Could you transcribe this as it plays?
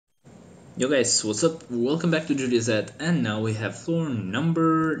Yo guys, what's up? Welcome back to GDZ, and now we have floor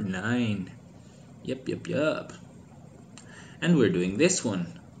number 9. Yup. And we're doing this one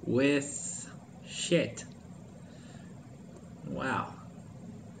with shit. Wow.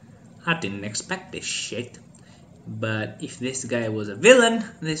 I didn't expect this shit. But if this guy was a villain,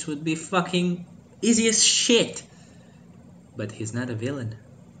 this would be fucking easy as shit. But he's not a villain.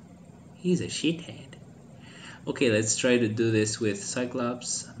 He's a shithead. Okay, let's try to do this with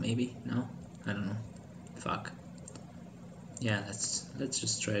Cyclops, maybe? No? I don't know. Fuck. Yeah, let's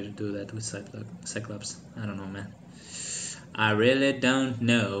just try to do that with Cyclops. I don't know, man. I really don't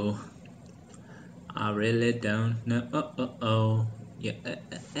know. I really don't know. Oh. Yeah.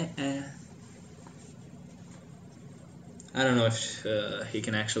 I don't know if he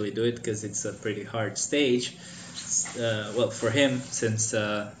can actually do it because it's a pretty hard stage. Well, for him, since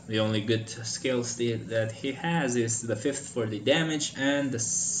the only good skills that he has is the 5th for the damage and the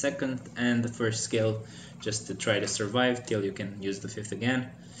 2nd and the 1st skill just to try to survive till you can use the 5th again.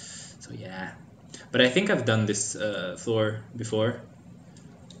 So yeah, but I think I've done this floor before,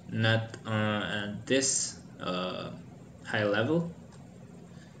 not at this high level.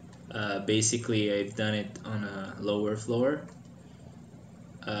 Basically, I've done it on a lower floor,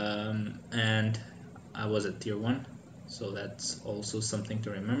 and I was at tier 1, so that's also something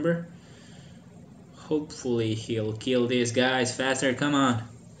to remember. Hopefully he'll kill these guys faster, come on.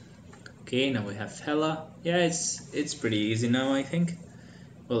 Okay, now we have Hela. Yeah, it's pretty easy now, I think.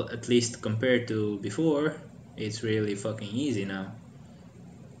 Well, at least compared to before, it's really fucking easy now.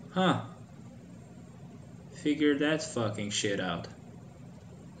 Huh. Figure that fucking shit out.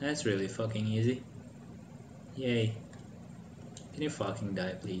 That's really fucking easy. Yay. Can you fucking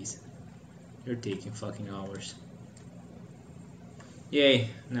die, please? You're taking fucking hours. Yay,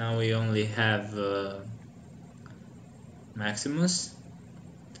 now we only have Maximus,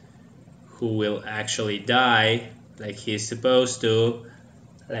 who will actually die like he's supposed to.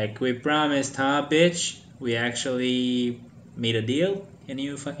 Like we promised, huh, bitch? We actually made a deal. Can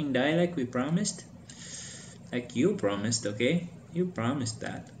you fucking die like we promised? Like you promised, okay? You promised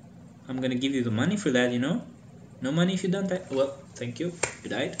that. I'm gonna give you the money for that, you know? No money if you don't die. Well, thank you. You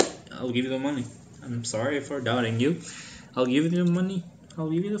died. I'll give you the money. I'm sorry for doubting you. I'll give you the money. I'll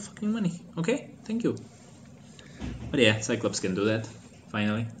give you the fucking money. Okay? Thank you. But yeah, Cyclops can do that.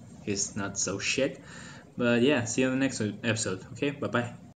 Finally. He's not so shit. But yeah, see you in the next episode. Okay? Bye-bye.